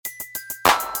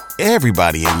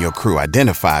Everybody in your crew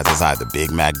identifies as either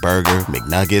Big Mac Burger,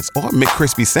 McNuggets, or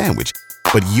McCrispy Sandwich.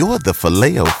 But you're the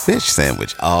Filet-O-Fish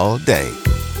Sandwich all day.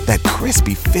 That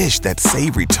crispy fish, that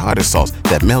savory tartar sauce,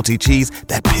 that melty cheese,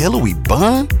 that pillowy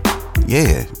bun.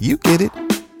 Yeah, you get it.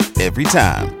 Every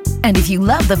time. And if you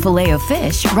love the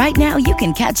Filet-O-Fish, right now you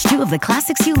can catch 2 of the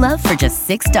classics you love for just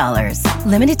 $6.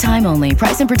 Limited time only.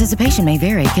 Price and participation may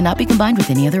vary. Cannot be combined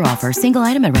with any other offer. Single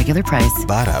item at regular price.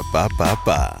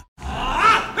 Ba-da-ba-ba-ba.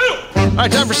 All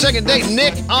right, time for second date.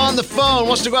 Nick on the phone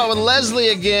wants to go out with Leslie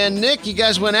again. Nick, you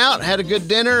guys went out, had a good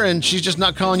dinner, and she's just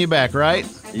not calling you back, right?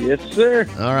 Yes, sir.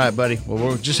 All right, buddy. Well,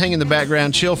 we'll just hang in the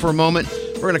background, chill for a moment.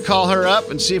 We're going to call her up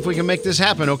and see if we can make this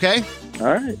happen, okay? All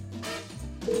right.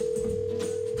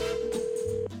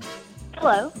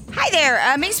 Hello. Hi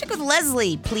there. May I speak with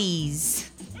Leslie,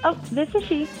 please? Oh, this is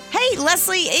she. Hey,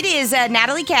 Leslie, it is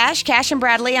Natalie Cash and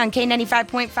Bradley on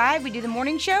K95.5. We do the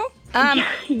morning show.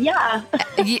 Yeah.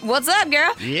 What's up,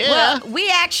 girl? Yeah. Well, we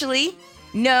actually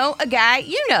know a guy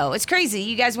you know. It's crazy.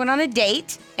 You guys went on a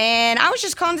date, and I was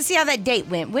just calling to see how that date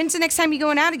went. When's the next time you're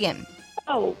going out again?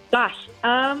 Oh, gosh.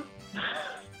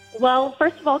 Well,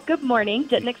 first of all, good morning.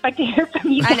 Didn't expect to hear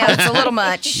from you guys. I know, it's a little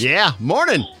much. Yeah,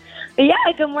 morning. Yeah,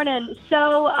 good morning.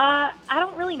 So, I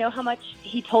don't really know how much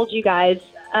he told you guys.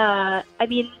 I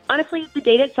mean, honestly, the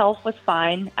date itself was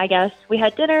fine, I guess. We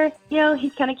had dinner,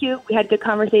 he's kind of cute. We had good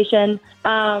conversation.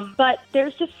 But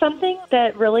there's just something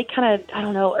that really kind of, I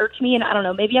don't know, irked me. And I don't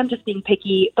know, maybe I'm just being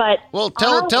picky, but... Well,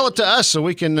 tell it to us so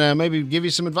we can maybe give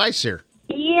you some advice here.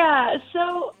 Yeah,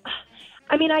 so...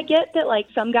 I mean, I get that, like,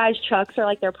 some guys' trucks are,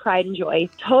 like, their pride and joy.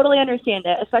 Totally understand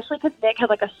it, especially because Nick has,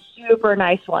 like, a super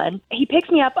nice one. He picks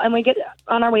me up, and we get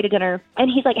on our way to dinner, and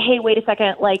he's like, hey, wait a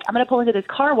second. Like, I'm going to pull into this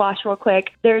car wash real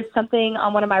quick. There's something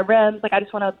on one of my rims. Like, I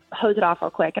just want to hose it off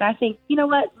real quick. And I think, you know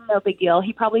what? No big deal.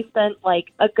 He probably spent,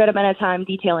 like, a good amount of time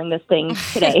detailing this thing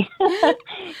today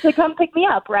to come pick me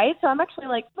up, right? So I'm actually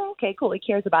like, oh, okay, cool. He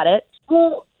cares about it.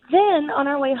 Well, then on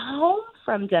our way home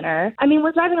from dinner, I mean,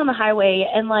 we're driving on the highway,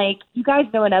 and, like, you guys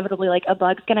know inevitably, like, a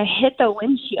bug's going to hit the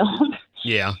windshield.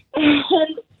 Yeah.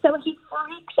 And so he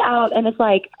freaks out, and it's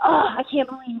like, oh, I can't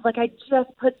believe, like, I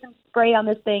just put some spray on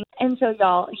this thing. And so,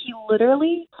 y'all, he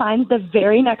literally finds the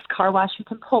very next car wash he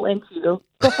can pull into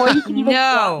before he can even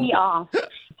drop me off.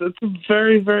 That's a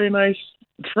very, very nice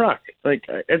truck. Like,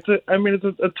 it's a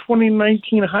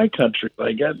 2019 High Country.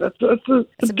 Like, that's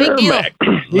a big deal.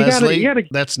 Leslie, you gotta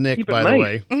that's Nick, by nice. the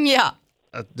way. Yeah.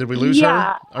 Did we lose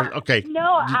her? Okay.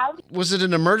 No, Was it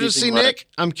an emergency, Nick?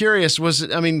 I'm curious. Was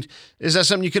it? I mean, is that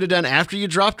something you could have done after you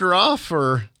dropped her off,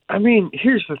 or? I mean,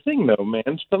 here's the thing, though,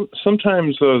 man.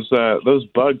 Sometimes those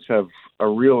bugs have a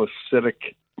real acidic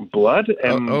blood,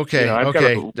 and okay, I've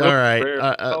okay, got all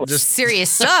right. Just serious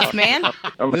stuff, man.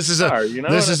 This is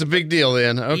a big deal,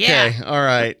 then. Okay, Yeah. all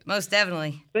right. Most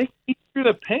definitely. They see through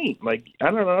the paint. Like,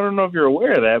 I don't know if you're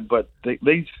aware of that, but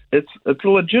it's a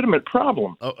legitimate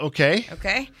problem. Okay.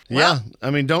 Okay. Yeah,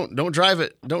 I mean, don't drive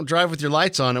it. Don't drive with your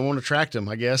lights on. It won't attract him.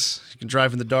 I guess you can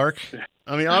drive in the dark.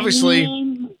 I mean,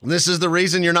 obviously, this is the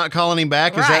reason you're not calling him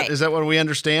back. Right. Is that what we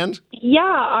understand? Yeah,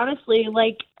 honestly,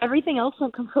 like, everything else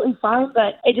went completely fine,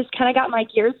 but it just kind of got my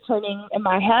gears turning in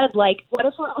my head. Like, what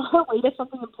if we're on our way to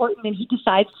something important and he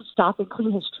decides to stop and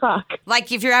clean his truck?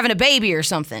 Like if you're having a baby or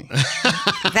something.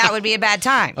 That would be a bad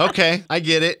time. Okay, I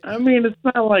get it. I mean, it's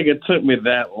not like it took me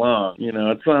that long.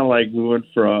 It's not like we went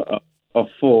for a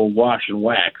full wash and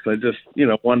wax. I just,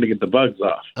 wanted to get the bugs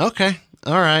off. Okay.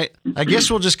 All right. I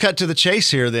guess we'll just cut to the chase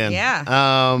here then.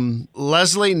 Yeah.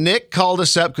 Leslie, Nick called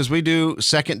us up because we do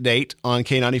Second Date on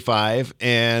K95,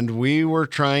 and we were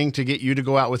trying to get you to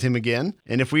go out with him again.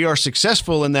 And if we are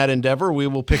successful in that endeavor, we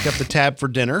will pick up the tab for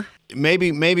dinner.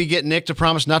 Maybe get Nick to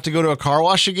promise not to go to a car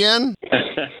wash again.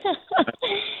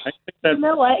 You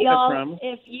know what, y'all?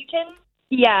 If you can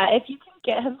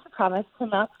get him to promise to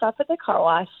not stop at the car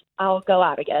wash, I'll go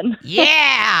out again.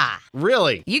 Yeah.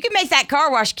 Really? You can make that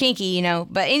car wash kinky,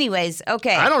 but anyways,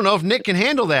 okay. I don't know if Nick can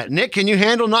handle that. Nick, can you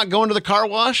handle not going to the car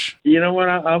wash? You know what?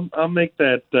 I'll make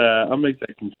that. I'll make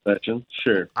that concession.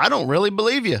 Sure. I don't really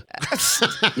believe you.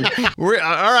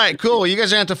 All right, cool. You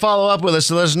guys are going to have to follow up with us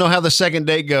to let us know how the second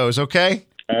date goes, okay?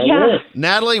 Yeah.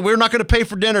 Natalie, we're not going to pay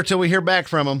for dinner till we hear back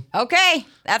from him. Okay,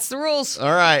 that's the rules.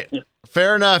 All right.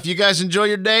 Fair enough. You guys enjoy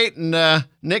your date, and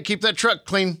Nick, keep that truck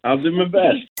clean. I'll do my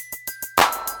best.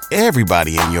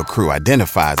 Everybody in your crew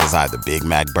identifies as either Big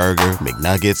Mac Burger,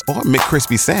 McNuggets, or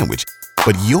McCrispy Sandwich.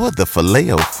 But you're the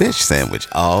Filet-O-Fish Sandwich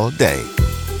all day.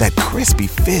 That crispy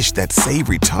fish, that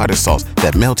savory tartar sauce,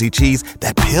 that melty cheese,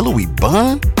 that pillowy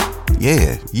bun.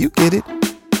 Yeah, you get it.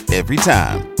 Every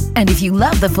time. And if you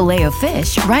love the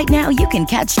Filet-O-Fish, right now you can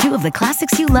catch 2 of the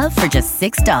classics you love for just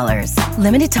 $6.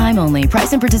 Limited time only.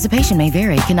 Price and participation may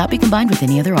vary. Cannot be combined with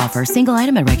any other offer. Single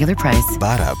item at regular price.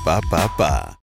 Ba-da-ba-ba-ba.